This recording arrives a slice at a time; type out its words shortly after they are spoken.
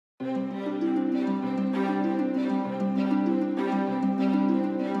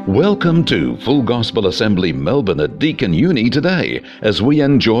Welcome to Full Gospel Assembly Melbourne at Deakin Uni today as we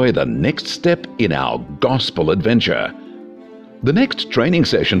enjoy the next step in our gospel adventure. The next training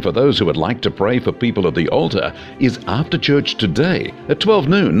session for those who would like to pray for people at the altar is after church today at 12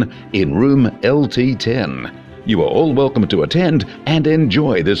 noon in room LT10. You are all welcome to attend and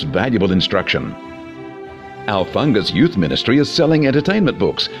enjoy this valuable instruction. Our Fungus Youth Ministry is selling entertainment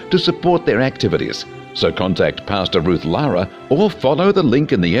books to support their activities. So contact Pastor Ruth Lara or follow the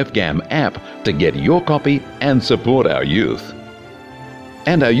link in the FGAM app to get your copy and support our youth.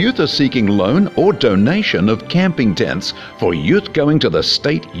 And our youth are seeking loan or donation of camping tents for youth going to the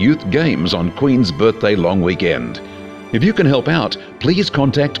State Youth Games on Queen's Birthday long weekend. If you can help out, please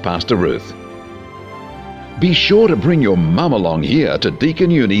contact Pastor Ruth. Be sure to bring your mum along here to Deakin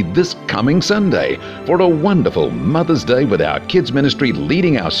Uni this coming Sunday for a wonderful Mother's Day with our kids ministry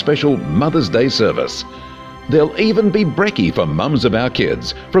leading our special Mother's Day service. There'll even be brekkie for mums of our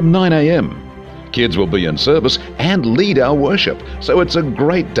kids from 9 a.m. Kids will be in service and lead our worship, so it's a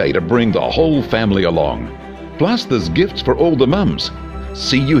great day to bring the whole family along. Plus there's gifts for all the mums.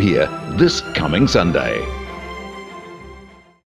 See you here this coming Sunday.